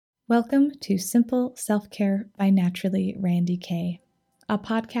Welcome to Simple Self-Care by Naturally Randy Kay, a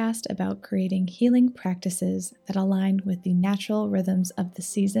podcast about creating healing practices that align with the natural rhythms of the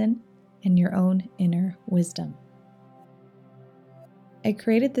season and your own inner wisdom. I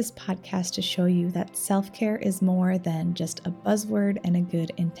created this podcast to show you that self-care is more than just a buzzword and a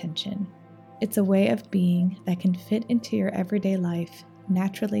good intention. It's a way of being that can fit into your everyday life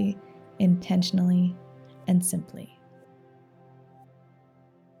naturally, intentionally, and simply.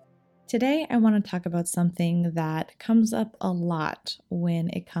 Today, I want to talk about something that comes up a lot when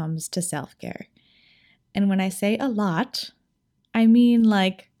it comes to self-care. And when I say a lot, I mean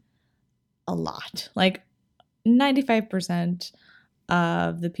like a lot. Like 95%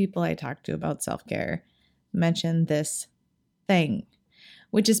 of the people I talk to about self-care mention this thing,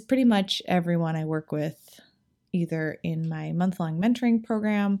 which is pretty much everyone I work with, either in my month-long mentoring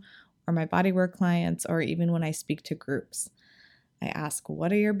program or my bodywork clients, or even when I speak to groups. I ask,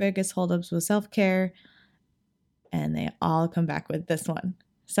 what are your biggest holdups with self-care? And they all come back with this one.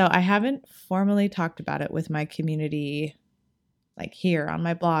 So I haven't formally talked about it with my community, like here on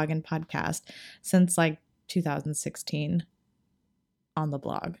my blog and podcast, since like 2016 on the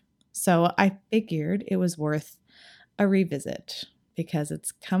blog. So I figured it was worth a revisit because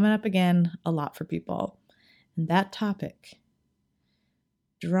it's coming up again a lot for people. And that topic,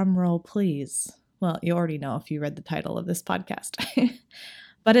 drum roll please. Well, you already know if you read the title of this podcast,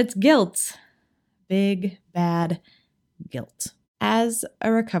 but it's guilt. Big, bad guilt. As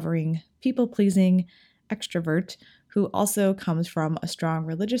a recovering, people-pleasing extrovert who also comes from a strong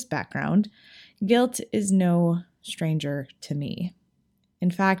religious background, guilt is no stranger to me.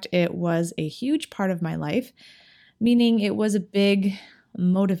 In fact, it was a huge part of my life, meaning it was a big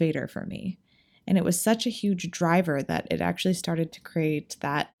motivator for me. And it was such a huge driver that it actually started to create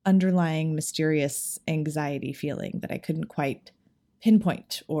that underlying mysterious anxiety feeling that I couldn't quite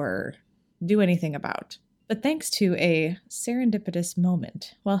pinpoint or do anything about. But thanks to a serendipitous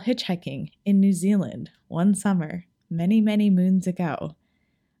moment while hitchhiking in New Zealand one summer, many, many moons ago,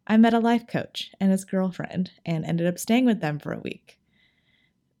 I met a life coach and his girlfriend and ended up staying with them for a week.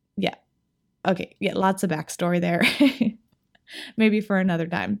 Lots of backstory there. Maybe for another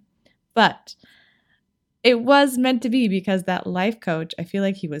time. But it was meant to be because that life coach, I feel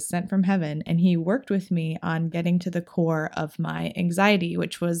like he was sent from heaven and he worked with me on getting to the core of my anxiety,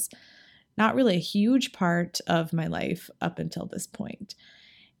 which was not really a huge part of my life up until this point.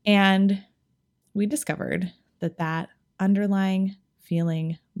 And we discovered that that underlying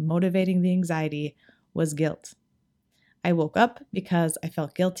feeling motivating the anxiety was guilt. I woke up because I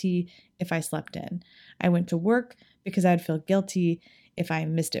felt guilty if I slept in. I went to work because I'd feel guilty if I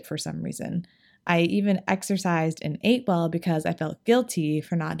missed it for some reason. I even exercised and ate well because I felt guilty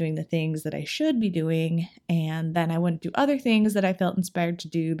for not doing the things that I should be doing. And then I wouldn't do other things that I felt inspired to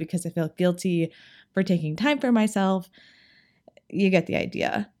do because I felt guilty for taking time for myself. You get the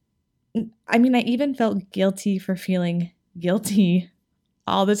idea. I mean, I even felt guilty for feeling guilty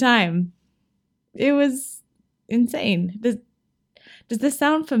all the time. It was insane. Does this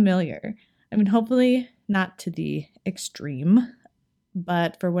sound familiar? I mean, hopefully not to the extreme,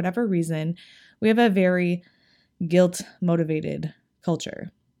 but for whatever reason, we have a very guilt-motivated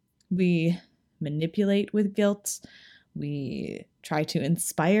culture. We manipulate with guilt, we try to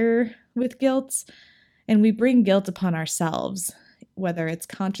inspire with guilt, and we bring guilt upon ourselves, whether it's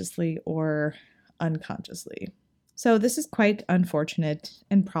consciously or unconsciously. So this is quite unfortunate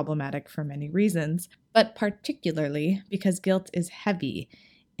and problematic for many reasons, but particularly because guilt is heavy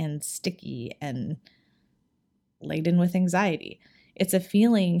and sticky and laden with anxiety. It's a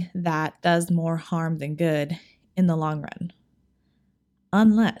feeling that does more harm than good in the long run.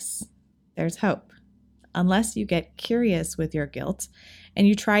 Unless there's hope. Unless you get curious with your guilt and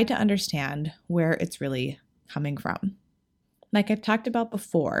you try to understand where it's really coming from. Like I've talked about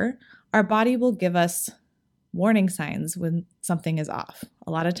before, our body will give us warning signs when something is off.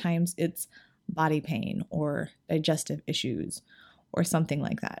 A lot of times it's body pain or digestive issues or something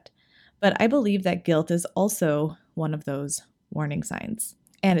like that. But I believe that guilt is also one of those warning signs.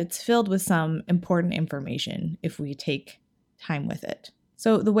 And it's filled with some important information if we take time with it.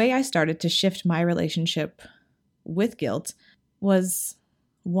 So the way I started to shift my relationship with guilt was,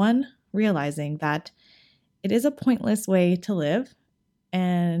 one, realizing that it is a pointless way to live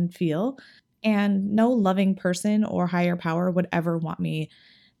and feel, and no loving person or higher power would ever want me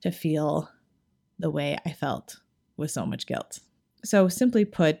to feel the way I felt with so much guilt. So simply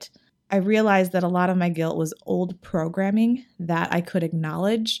put, I realized that a lot of my guilt was old programming that I could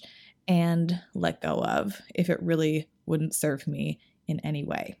acknowledge and let go of if it really wouldn't serve me in any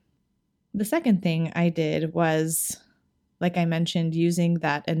way. The second thing I did was Like I mentioned, using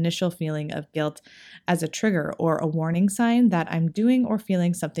that initial feeling of guilt as a trigger or a warning sign that I'm doing or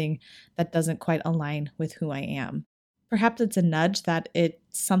feeling something that doesn't quite align with who I am. Perhaps it's a nudge that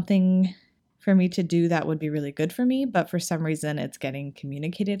it's something for me to do that would be really good for me, but for some reason it's getting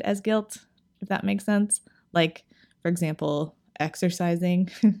communicated as guilt, if that makes sense. Like, for example, exercising.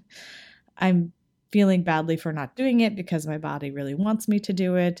 I'm feeling badly for not doing it because my body really wants me to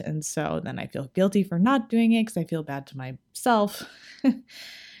do it. And so then I feel guilty for not doing it because I feel bad to myself.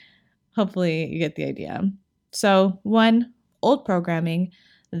 Hopefully, you get the idea. So, one, old programming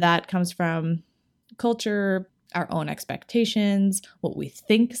that comes from culture, our own expectations, what we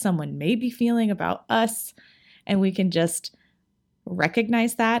think someone may be feeling about us. And we can just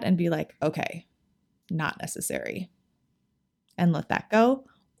recognize that and be like, okay, not necessary, and let that go.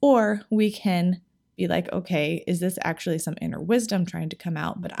 Or we can be like, okay, is this actually some inner wisdom trying to come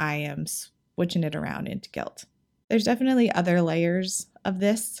out, but I am switching it around into guilt? There's definitely other layers of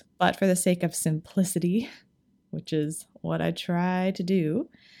this, but for the sake of simplicity, which is what I try to do,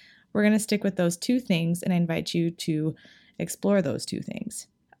 we're going to stick with those two things, and I invite you to explore those two things.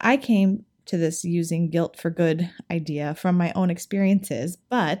 I came to this using guilt for good idea from my own experiences,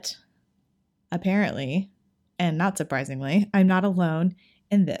 but apparently, and not surprisingly, I'm not alone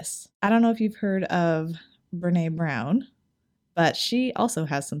in this. I don't know if you've heard of Brené Brown, but she also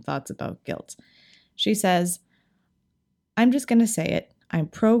has some thoughts about guilt. She says, I'm just going to say it, I'm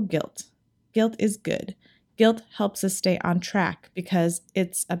pro-guilt. Guilt is good. Guilt helps us stay on track because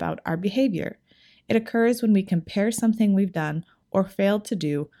it's about our behavior. It occurs when we compare something we've done or failed to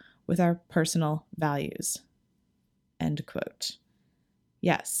do with our personal values. End quote.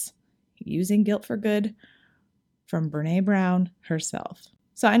 Yes, using guilt for good from Brené Brown herself.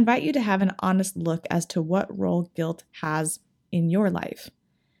 So I invite you to have an honest look as to what role guilt has in your life.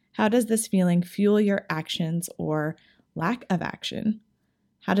 How does this feeling fuel your actions or lack of action?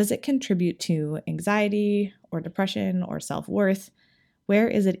 How does it contribute to anxiety or depression or self-worth? Where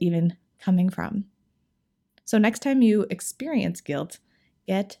is it even coming from? So next time you experience guilt,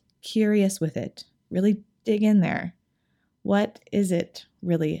 get curious with it. Really dig in there. What is it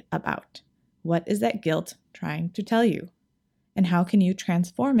really about? What is that guilt trying to tell you? And how can you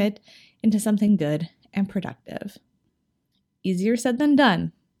transform it into something good and productive? Easier said than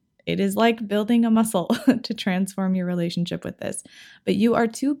done. It is like building a muscle to transform your relationship with this. But you are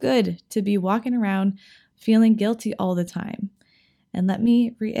too good to be walking around feeling guilty all the time. And let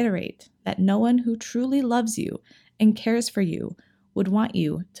me reiterate that no one who truly loves you and cares for you would want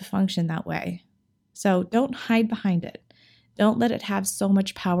you to function that way. So don't hide behind it. Don't let it have so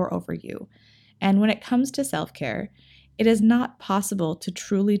much power over you. And when it comes to self-care, it is not possible to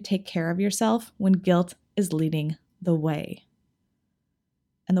truly take care of yourself when guilt is leading the way.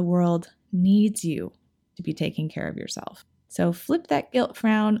 And the world needs you to be taking care of yourself. So flip that guilt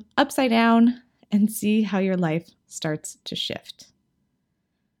frown upside down and see how your life starts to shift.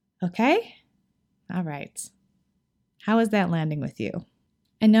 Okay? All right. How is that landing with you?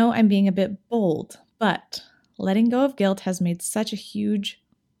 I know I'm being a bit bold, but letting go of guilt has made such a huge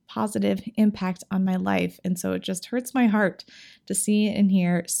positive impact on my life. And so it just hurts my heart to see and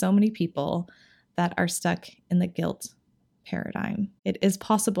hear so many people that are stuck in the guilt paradigm. It is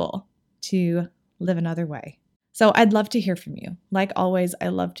possible to live another way. So I'd love to hear from you. Like always, I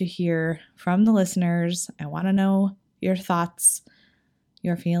love to hear from the listeners. I want to know your thoughts,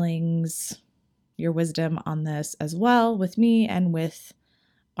 your feelings, your wisdom on this as well with me and with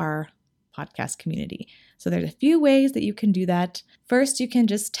our podcast community. So there's a few ways that you can do that. First, you can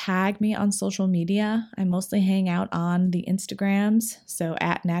just tag me on social media. I mostly hang out on the Instagrams. So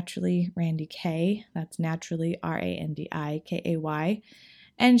at Naturally Randy K, that's naturally RANDIKAY,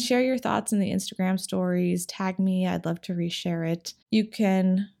 and share your thoughts in the Instagram stories. Tag me. I'd love to reshare it. You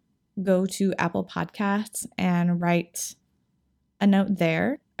can go to Apple Podcasts and write a note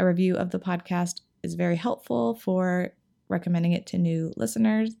there. A review of the podcast is very helpful for recommending it to new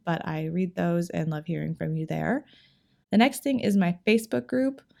listeners, but I read those and love hearing from you there. The next thing is my Facebook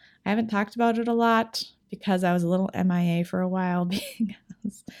group. I haven't talked about it a lot because I was a little MIA for a while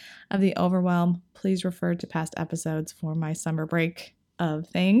because of the overwhelm. Please refer to past episodes for my summer break of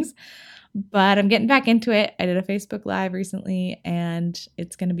things, but I'm getting back into it. I did a Facebook Live recently, and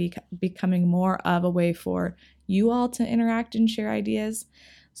it's going to be becoming more of a way for you all to interact and share ideas.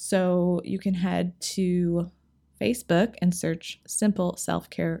 So you can head to Facebook and search Simple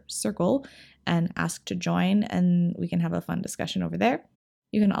Self-Care Circle and ask to join, and we can have a fun discussion over there.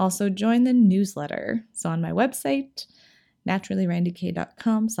 You can also join the newsletter. So on my website,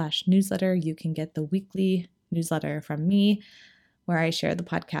 naturallyrandyk.com/newsletter, you can get the weekly newsletter from me where I share the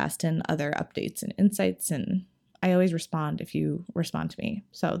podcast and other updates and insights and I always respond if you respond to me.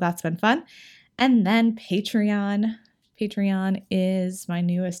 So that's been fun. And then Patreon. Patreon is my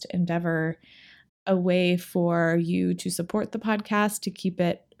newest endeavor, a way for you to support the podcast, to keep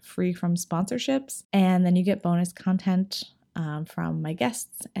it free from sponsorships. And then you get bonus content from my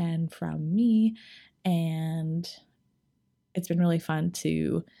guests and from me. And it's been really fun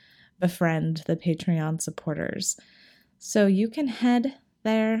to befriend the Patreon supporters. So you can head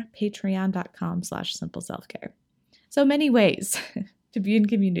there, patreon.com/simpleselfcare. So many ways to be in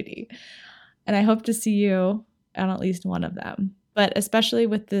community. And I hope to see you on at least one of them. But especially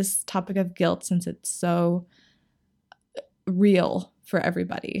with this topic of guilt, since it's so real for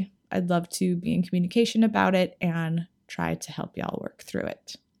everybody, I'd love to be in communication about it and try to help y'all work through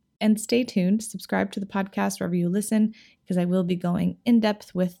it. And stay tuned, subscribe to the podcast wherever you listen, because I will be going in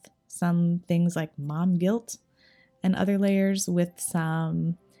depth with some things like mom guilt and other layers with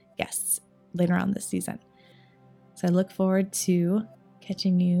some guests later on this season. So I look forward to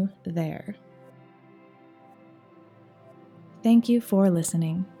catching you there. Thank you for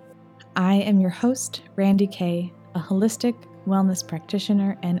listening. I am your host, Randy Kay, a holistic wellness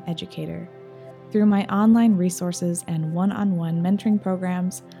practitioner and educator. Through my online resources and one-on-one mentoring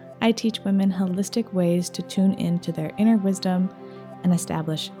programs, I teach women holistic ways to tune into their inner wisdom and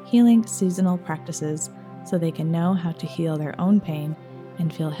establish healing seasonal practices so they can know how to heal their own pain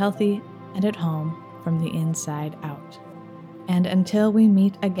and feel healthy and at home from the inside out. And until we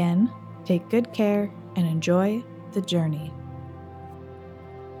meet again, take good care and enjoy the journey.